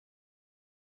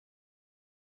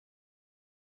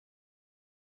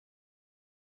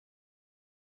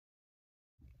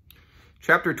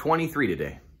Chapter 23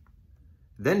 today.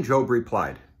 Then Job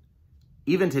replied,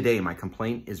 "Even today my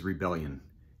complaint is rebellion.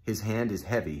 His hand is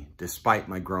heavy despite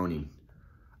my groaning.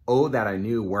 Oh, that I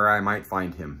knew where I might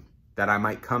find him, that I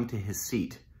might come to his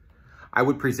seat. I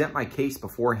would present my case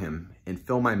before him and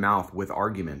fill my mouth with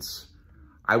arguments.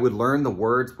 I would learn the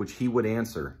words which he would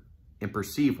answer and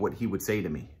perceive what he would say to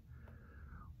me.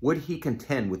 Would he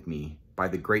contend with me by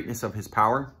the greatness of his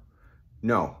power?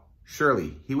 No,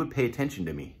 surely he would pay attention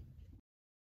to me.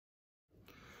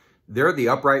 There the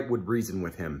upright would reason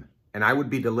with him, and I would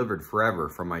be delivered forever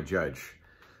from my judge."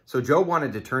 So Job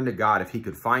wanted to turn to God if he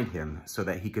could find him so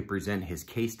that he could present his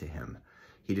case to him.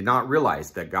 He did not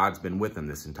realize that God's been with him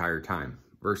this entire time.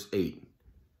 Verse 8,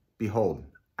 "Behold,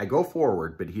 I go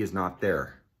forward, but he is not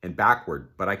there, and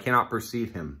backward, but I cannot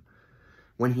perceive him.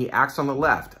 When he acts on the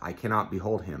left, I cannot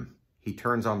behold him. He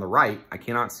turns on the right, I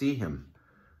cannot see him.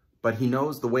 But he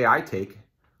knows the way I take.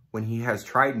 When he has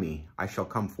tried me, I shall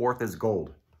come forth as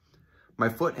gold. My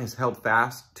foot has held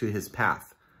fast to his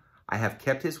path. I have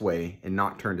kept his way and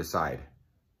not turned aside.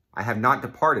 I have not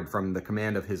departed from the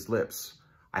command of his lips.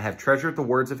 I have treasured the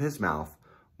words of his mouth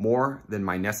more than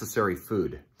my necessary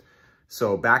food."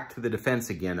 So back to the defense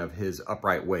again of his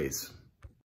upright ways.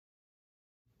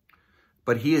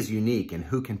 "But he is unique, and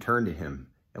who can turn to him?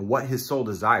 And what his soul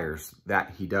desires,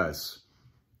 that he does.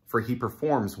 For he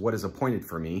performs what is appointed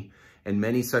for me, and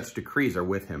many such decrees are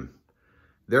with him.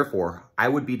 Therefore, I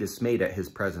would be dismayed at his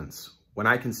presence. When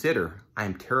I consider, I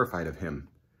am terrified of him.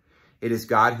 It is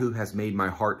God who has made my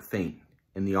heart faint,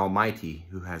 and the Almighty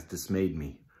who has dismayed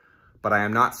me. But I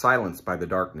am not silenced by the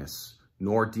darkness,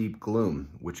 nor deep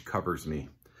gloom which covers me."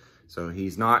 So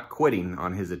he's not quitting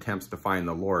on his attempts to find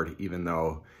the Lord, even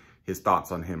though his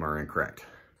thoughts on him are incorrect.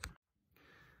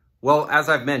 Well, as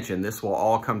I've mentioned, this will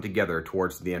all come together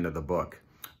towards the end of the book.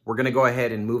 We're going to go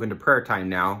ahead and move into prayer time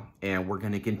now, and we're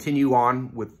going to continue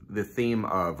on with the theme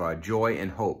of joy and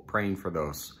hope, praying for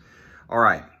those. All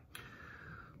right.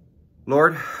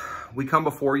 Lord, we come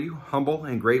before you, humble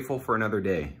and grateful for another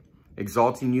day,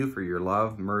 exalting you for your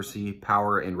love, mercy,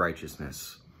 power, and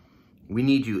righteousness. We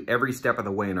need you every step of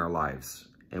the way in our lives,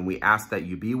 and we ask that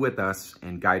you be with us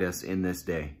and guide us in this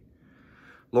day.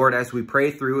 Lord, as we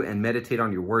pray through and meditate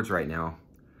on your words right now,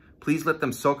 please let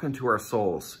them soak into our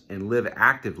souls and live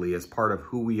actively as part of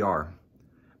who we are.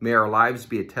 May our lives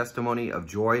be a testimony of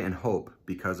joy and hope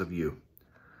because of you.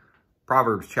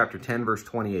 Proverbs chapter 10, verse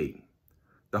 28.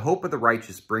 "The hope of the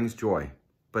righteous brings joy,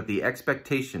 but the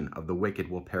expectation of the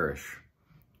wicked will perish."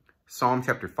 Psalm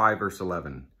chapter 5, verse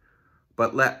 11.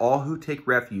 "But let all who take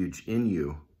refuge in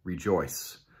you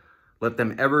rejoice. Let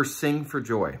them ever sing for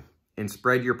joy, and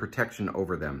spread your protection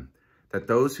over them, that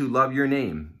those who love your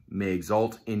name may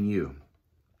exult in you."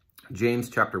 James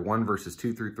chapter 1, verses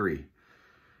 2 through 3.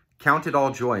 "Count it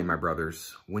all joy, my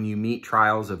brothers, when you meet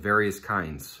trials of various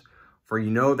kinds, for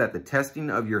you know that the testing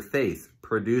of your faith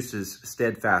produces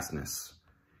steadfastness."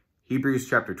 Hebrews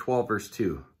chapter 12, verse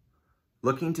 2.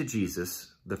 "Looking to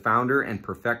Jesus, the founder and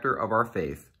perfecter of our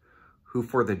faith, who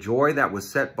for the joy that was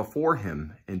set before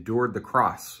him endured the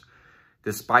cross,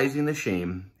 despising the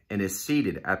shame, and is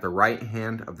seated at the right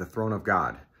hand of the throne of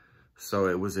God." So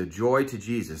it was a joy to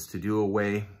Jesus to do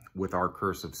away with our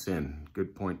curse of sin.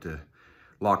 Good point to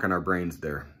lock in our brains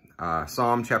there.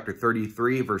 Psalm chapter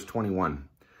 33, verse 21.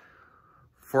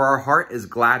 "For our heart is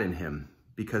glad in him,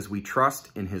 because we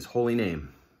trust in his holy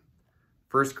name."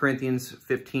 1 Corinthians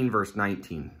 15, verse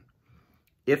 19.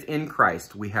 "If in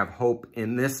Christ we have hope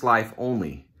in this life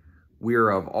only, we are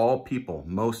of all people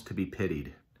most to be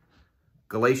pitied."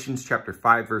 Galatians chapter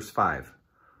 5, verse 5.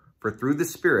 "For through the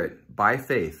Spirit, by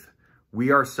faith, we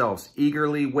ourselves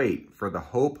eagerly wait for the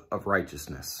hope of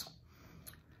righteousness."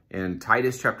 And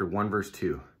Titus chapter 1, verse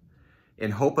 2.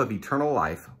 "In hope of eternal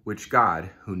life, which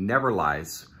God, who never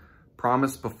lies,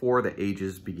 promised before the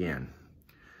ages began."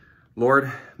 Lord,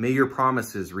 may your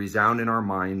promises resound in our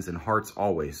minds and hearts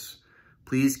always.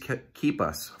 Please keep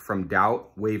us from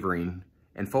doubt, wavering,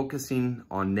 and focusing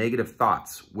on negative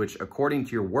thoughts, which according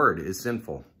to your word is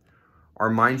sinful. Our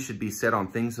minds should be set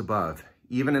on things above,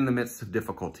 even in the midst of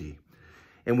difficulty.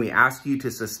 And we ask you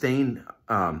to sustain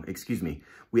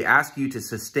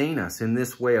us in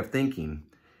this way of thinking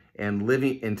and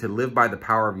to live by the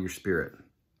power of your Spirit.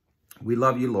 We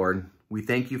love you, Lord. We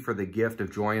thank you for the gift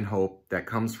of joy and hope that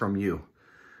comes from you.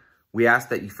 We ask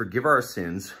that you forgive our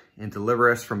sins and deliver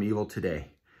us from evil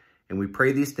today. And we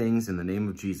pray these things in the name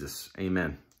of Jesus.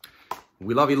 Amen.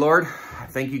 We love you, Lord.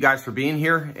 Thank you guys for being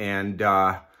here. And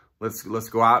let's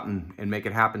go out and make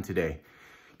it happen today.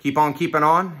 Keep on keeping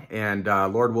on. And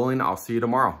Lord willing, I'll see you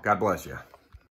tomorrow. God bless you.